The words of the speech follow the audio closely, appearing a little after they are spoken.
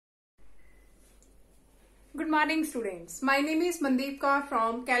morning students. My name is Mandeep Kaur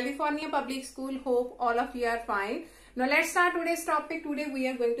from California Public School. Hope all of you are fine. Now let's start today's topic. Today we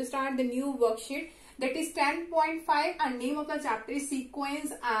are going to start the new worksheet, that is 10.5, and name of the chapter is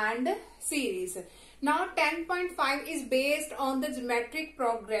sequence and series. Now 10.5 is based on the geometric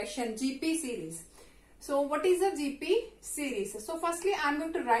progression GP series. So what is the GP series? So firstly I am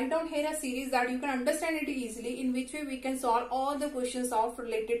going to write down here a series that you can understand it easily, in which way we can solve all the questions of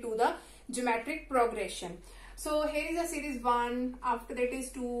related to the geometric progression. So here is a series 1, after that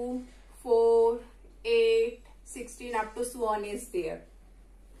is 2, 4, 8, 16 up to so on is there.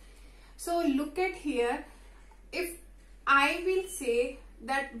 So look at here, if I will say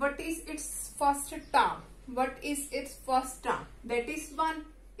that what is its first term, that is 1,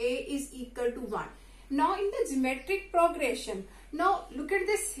 a is equal to 1. Now in the geometric progression, now look at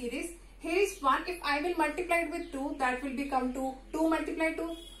this series. Here is 1, if I will multiply it with 2, that will become 2. 2 multiply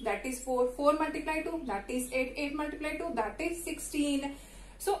 2, that is 4. 4 multiply 2, that is 8. 8 multiply 2, that is 16.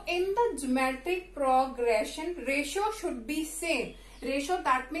 So in the geometric progression, ratio should be same. Ratio,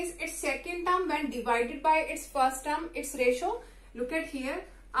 that means its second term when divided by its first term, its ratio. Look at here,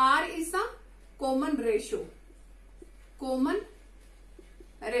 R is the common ratio.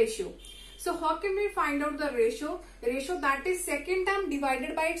 So how can we find out the ratio? Ratio, that is second term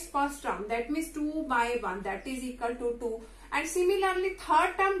divided by its first term. That means 2 by 1, that is equal to 2. And similarly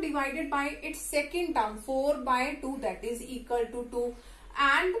third term divided by its second term, 4 by 2, that is equal to 2.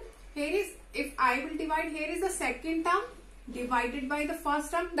 And here is, if I will divide, here is the second term divided by the first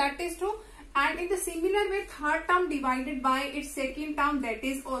term, that is 2. And in the similar way third term divided by its second term, that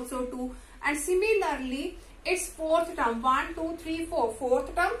is also 2. And similarly its fourth term, 1, 2, 3, 4,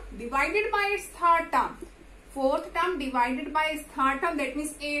 fourth term divided by its third term. Fourth term divided by its third term, that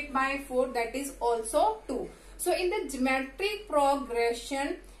means 8 by 4, that is also 2. So in the geometric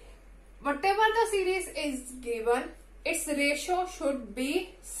progression, whatever the series is given, its ratio should be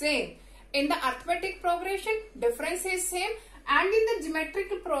same. In the arithmetic progression, difference is same, and in the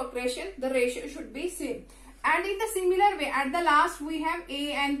geometrical progression, the ratio should be same. And in the similar way, at the last we have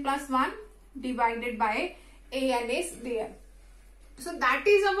an plus 1 divided by an is there. So that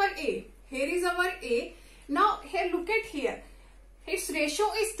is our a. Here is our a. Now here look at here. Its ratio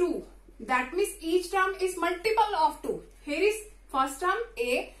is 2. That means each term is multiple of 2. Here is first term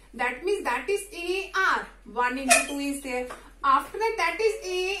a. That means that is AR. 1 into 2 is there. After that, that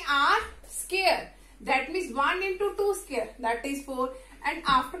is AR square. That means 1 into 2 square. That is 4. And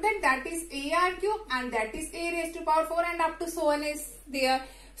after that, that is AR cube. And that is A raised to power 4. And up to so on is there.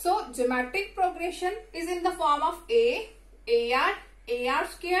 So geometric progression is in the form of AR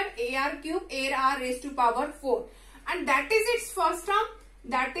square, AR cube, AR raised to power 4. And that is its first term.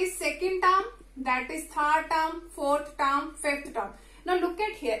 That is second term. That is third term, fourth term, fifth term. Now look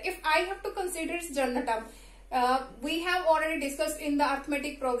at here, if I have to consider its general term, we have already discussed in the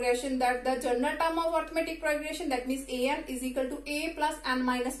arithmetic progression that the general term of arithmetic progression, that means an is equal to a plus n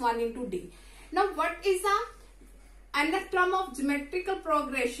minus 1 into d. Now what is the nth term of geometrical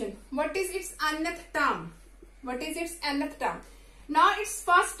progression? What is its nth term? Now its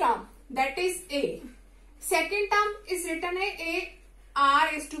first term, that is a. Second term is written a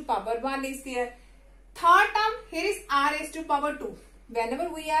r is to power 1 is there. Third term, here is r is to power 2. Whenever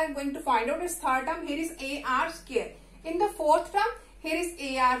we are going to find out its third term, here is AR square. In the fourth term, here is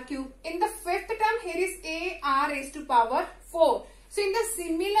AR cube. In the fifth term, here is AR raised to power 4. So in the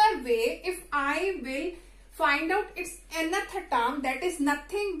similar way, if I will find out its nth term, that is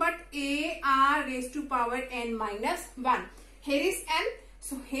nothing but AR raised to power n minus 1. Here is n.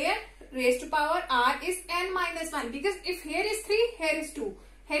 So here raised to power r is n minus 1. Because if here is 3, here is 2.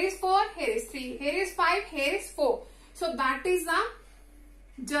 Here is 4, here is 3. Here is 5, here is 4. So that is the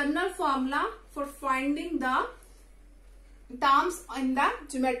general formula for finding the terms in the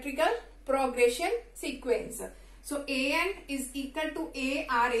geometrical progression sequence. So an is equal to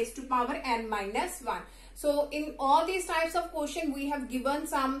AR raised to power n minus 1. So in all these types of question, we have given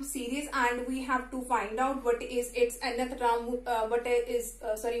some series and we have to find out what is its nth term, what is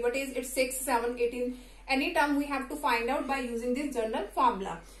its 6, 7, 18, any term we have to find out by using this general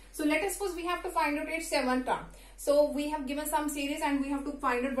formula. So let us suppose we have to find out its 7th term. So we have given some series and we have to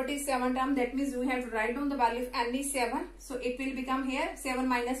find out what is 7th term. That means we have to write down the value of n is 7. So it will become here 7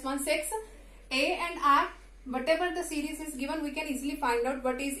 minus 1, 6. A and R, whatever the series is given, we can easily find out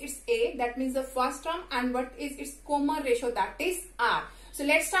what is its A, that means the first term, and what is its common ratio, that is R. So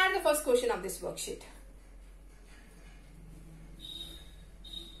let's start the first question of this worksheet.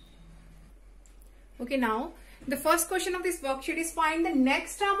 Okay, now the first question of this worksheet is find the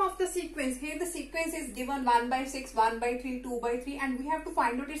next term of the sequence. Here the sequence is given 1 by 6, 1 by 3, 2 by 3, and we have to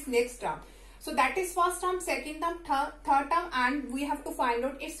find out its next term. So that is first term, second term, third term, and we have to find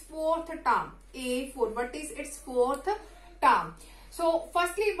out its fourth term. A4. What is its fourth term? So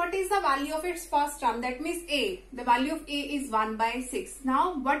firstly, what is the value of its first term? That means A. The value of A is 1 by 6.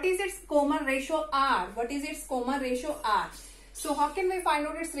 Now, what is its common ratio R? What is its common ratio R? So how can we find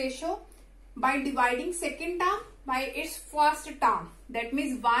out its ratio? By dividing second term by its first term. That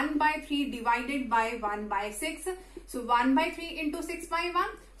means 1 by 3 divided by 1 by 6. So 1 by 3 into 6 by 1.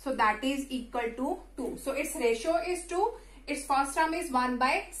 So that is equal to 2. So its ratio is 2. Its first term is 1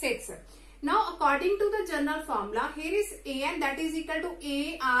 by 6. Now according to the general formula, here is an, that is equal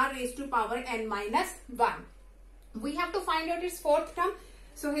to AR raised to power n minus 1. We have to find out its fourth term.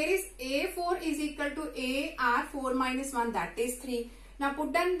 So here is A4 is equal to AR 4 minus 1, that is 3. Now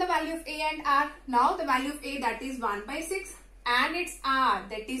put down the value of A and R. Now the value of A, that is 1 by 6, and its R,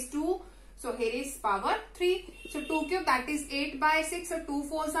 that is 2. So here is power 3. So 2 cube, that is 8 by 6. So 2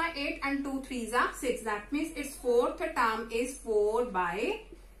 4s are 8 and 2 3s are 6. That means its fourth term is 4 by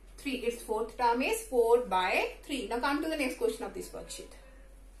 3. Its fourth term is 4 by 3. Now come to the next question of this worksheet.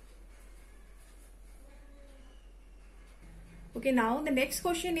 Okay, now the next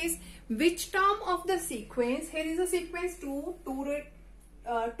question is, which term of the sequence, here is a sequence 2 root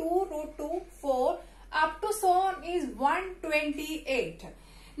 2, 4 up to so on is 128.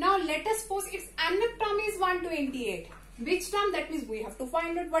 Now let us suppose its nth term is 128. Which term? That means we have to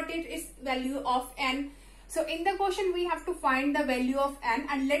find out what it is value of n. So in the question we have to find the value of n,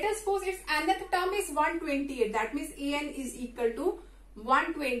 and let us suppose its nth term is 128. That means an is equal to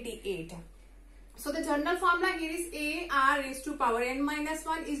 128. So the general formula here is AR raised to power n minus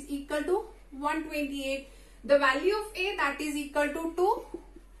 1 is equal to 128. The value of A, that is equal to 2,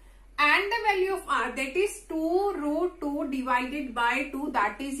 and the value of R, that is 2 root 2 divided by 2,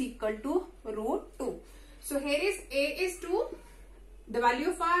 that is equal to root 2. So here is A is 2, the value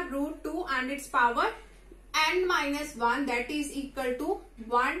of R root 2, and its power n minus 1, that is equal to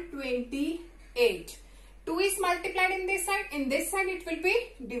 128. 2 is multiplied in this side it will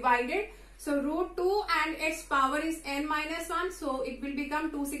be divided. So root 2 and its power is n minus 1. So it will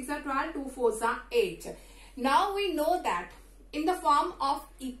become 2 6 are 12, 2 4s are 8. Now we know that in the form of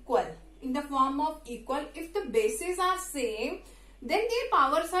equal, if the bases are same, then their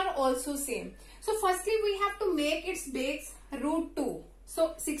powers are also same. So firstly we have to make its base root 2.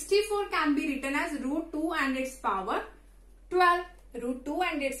 So 64 can be written as root 2 and its power 12. Root 2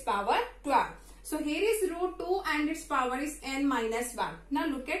 and its power 12. So here is root 2 and its power is n minus 1. Now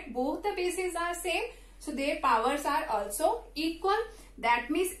look at, both the bases are same. So their powers are also equal. That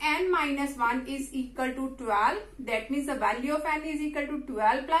means n minus 1 is equal to 12. That means the value of n is equal to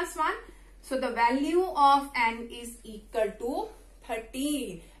 12 plus 1. So the value of n is equal to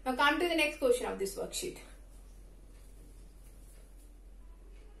 13. Now come to the next question of this worksheet.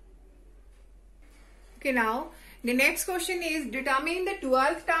 Okay, now the next question is, determine the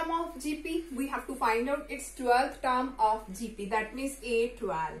 12th term of GP. We have to find out its 12th term of GP. That means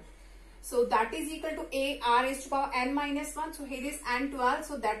A12. So that is equal to AR raised to power n minus 1. So here is n12.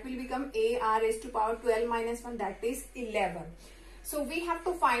 So that will become AR raised to power 12 minus 1. That is 11. So we have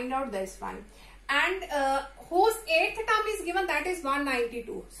to find out this one. And whose 8th term is given, that is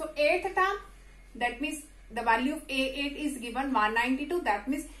 192. So 8th term, that means the value of A8 is given 192. That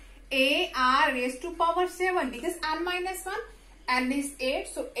means AR raised to power 7, because n minus 1, n is 8.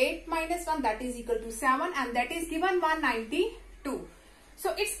 So 8 minus 1, that is equal to 7, and that is given 192.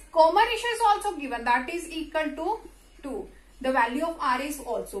 So its common ratio is also given, that is equal to 2. The value of R is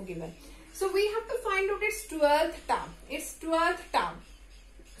also given. So we have to find out its 12th term.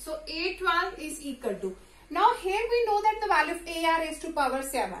 So A12 is equal to. Now here we know that the value of AR raised to power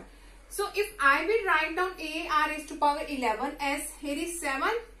 7. So if I will write down AR raised to power 11 as here is 7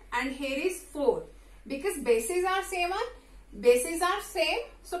 and here is 4. Because bases are same.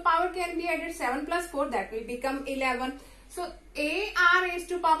 So power can be added, 7 plus 4, that will become 11. So AR raised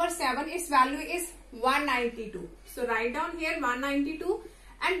to power 7, its value is 192. So write down here 192,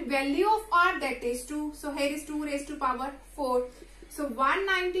 and value of R, that is 2. So here is 2 raised to power 4. So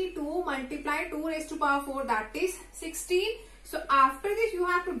 192 multiply 2 raised to power 4, that is 16. So after this you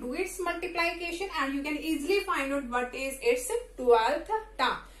have to do its multiplication, and you can easily find out what is its 12th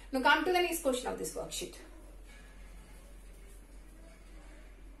term. Now come to the next question of this worksheet.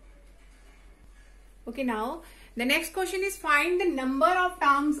 Okay, now the next question is, find the number of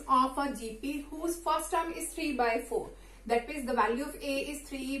terms of a GP whose first term is 3 by 4. That means the value of A is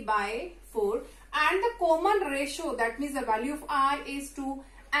 3 by 4, and the common ratio, that means the value of R is 2,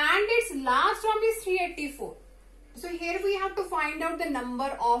 and its last term is 384. So here we have to find out the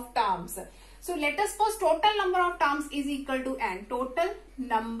number of terms. So let us suppose total number of terms is equal to n. Total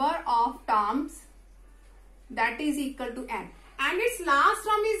number of terms that is equal to n. And its last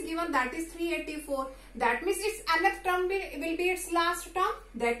term is given, that is 384. That means its nth term will be its last term.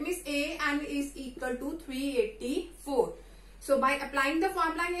 That means an is equal to 384. So by applying the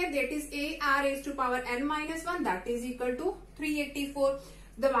formula here, that is a r raised to power n minus 1, that is equal to 384.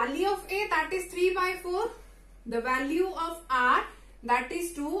 The value of a, that is 3 by 4. The value of r, that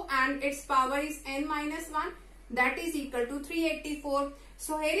is 2, and its power is n minus 1, that is equal to 384.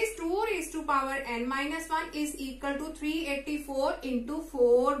 So here is 2 raised to power n minus 1 is equal to 384 into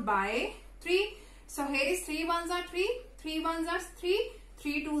 4 by 3. So here is 3 ones are 3, 3 ones are 3,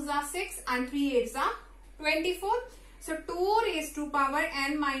 3 twos are 6, and 3 eights are 24. So 2 raised to power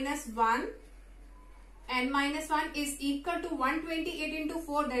n minus 1 is equal to 128 into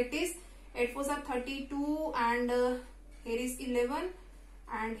 4, that is 8 fours are 32, and here is 11,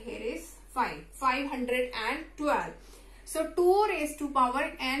 and here is 512. So 2 raised to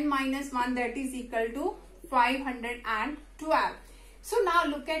power n minus 1, that is equal to 512. So now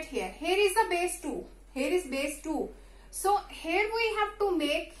look at here. Here is the base 2. Here is base 2. So here we have to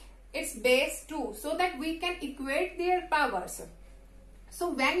make its base 2 so that we can equate their powers. So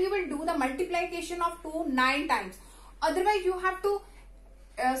when you will do the multiplication of 2 9 times, otherwise you have to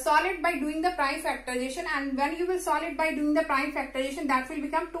solve it by doing the prime factorization, and when you will solve it by doing the prime factorization, that will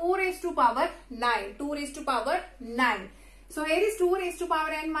become 2 raised to power 9. 2 raised to power 9. So here is 2 raised to power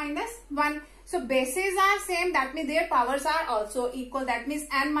n minus 1. So bases are same, that means their powers are also equal. That means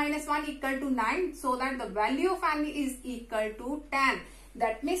n minus 1 equal to 9. So that the value of n is equal to 10.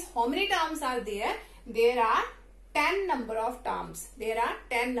 That means how many terms are there? There are 10 number of terms. There are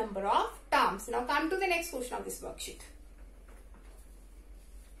 10 number of terms. Now come to the next question of this worksheet.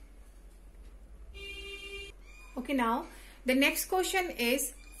 Okay, now the next question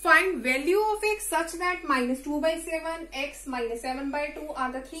is find value of x such that minus 2 by 7, x minus 7 by 2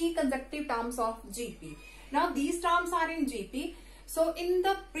 are the 3 consecutive terms of GP. Now these terms are in GP. So in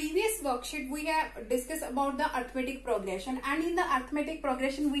the previous worksheet we have discussed about the arithmetic progression, and in the arithmetic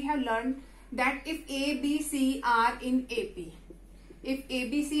progression we have learned that if A, B, C are in AP, if A,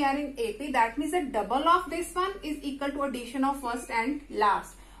 B, C are in AP, that means the double of this one is equal to addition of first and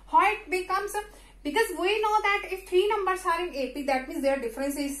last. How it becomes? Because we know that if 3 numbers are in AP, that means their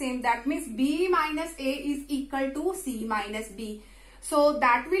difference is same. That means B minus A is equal to C minus B. So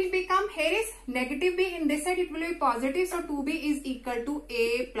that will become, here is negative B, in this side it will be positive. So 2B is equal to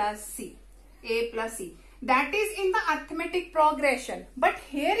A plus C. A plus C. That is in the arithmetic progression. But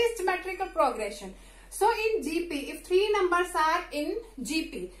here is geometrical progression. So in GP, if 3 numbers are in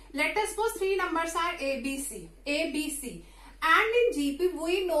GP, let us suppose 3 numbers are A, B, C. And in GP,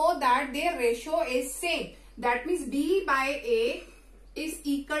 we know that their ratio is same. That means B by A is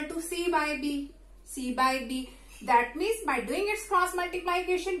equal to C by B. C by B. That means by doing its cross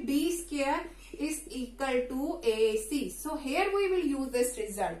multiplication, B square is equal to AC. So here we will use this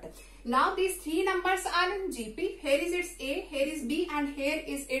result. Now these 3 numbers are in GP. Here is its A, here is B, and here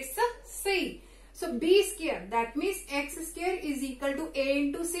is its C. So B square, that means X square is equal to A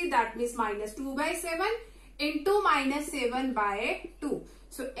into C. That means minus 2 by 7. Into minus 7 by 2.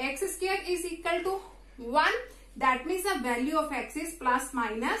 So x square is equal to 1. That means the value of x is plus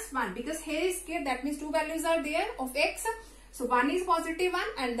minus 1. Because here is square, that means 2 values are there of x. So one is positive 1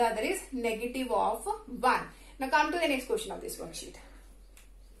 and the other is negative of 1. Now come to the next question of this worksheet.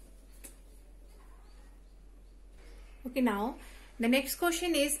 Okay, now the next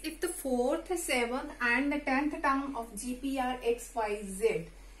question is if the 4th, 7th and the 10th term of GP are x, y, z.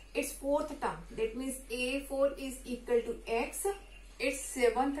 Its 4th term, that means A4 is equal to X. Its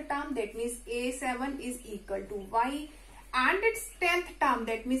 7th term, that means A7 is equal to Y. And its 10th term,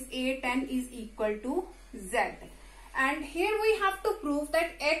 that means A10 is equal to Z. And here we have to prove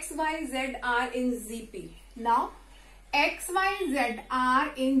that X, Y, Z are in GP. Now, X, Y, Z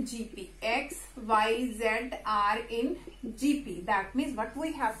are in GP. X, Y, Z are in GP. That means what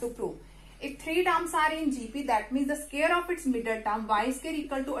we have to prove? If 3 terms are in GP, that means the square of its middle term, y square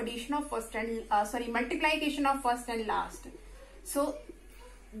equal to addition of first and, multiplication of first and last. So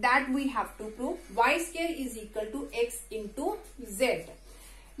that we have to prove. Y square is equal to x into z.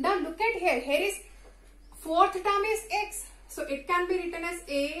 Now look at here. Here is 4th term is x. So it can be written as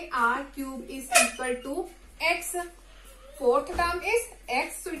a r cube is equal to x. 4th term is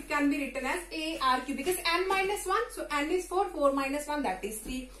x. So it can be written as a r cube because n minus 1. So n is 4. 4 minus 1, that is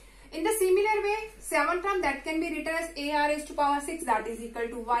 3. In the similar way, 7th term that can be written as a r raised to power 6, that is equal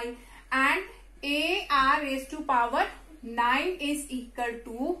to y, and a r raised to power 9 is equal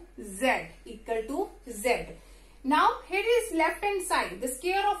to z. Now here is left hand side, the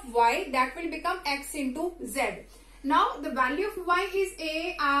square of y, that will become x into z. Now the value of y is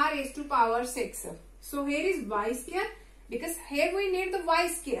a r raised to power 6. So here is y square, because here we need the y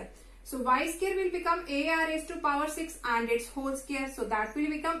square. So y square will become a r raised to power 6 and its whole square. So that will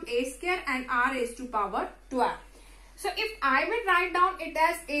become a square and r raised to power 12. So if I will write down it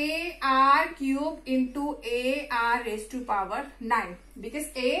as a r cube into a r raised to power 9, because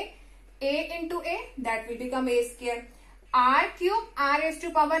a into a, that will become a square. R cube r raised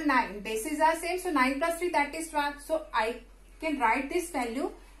to power 9, bases are same, so 9 plus 3, that is 12. So I can write this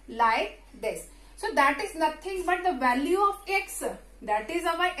value like this. So that is nothing but the value of x, that is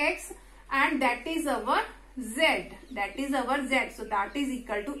our x, and that is our z, that is our z. So that is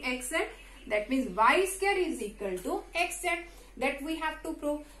equal to xz. That means y square is equal to xz. That we have to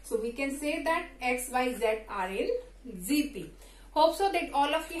prove. So we can say that x, y, z are in GP. Hope so that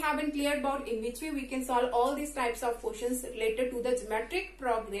all of you have been clear about in which way we can solve all these types of questions related to the geometric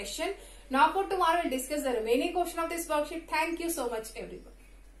progression. Now for tomorrow, we'll discuss the remaining question of this worksheet. Thank you so much, everyone.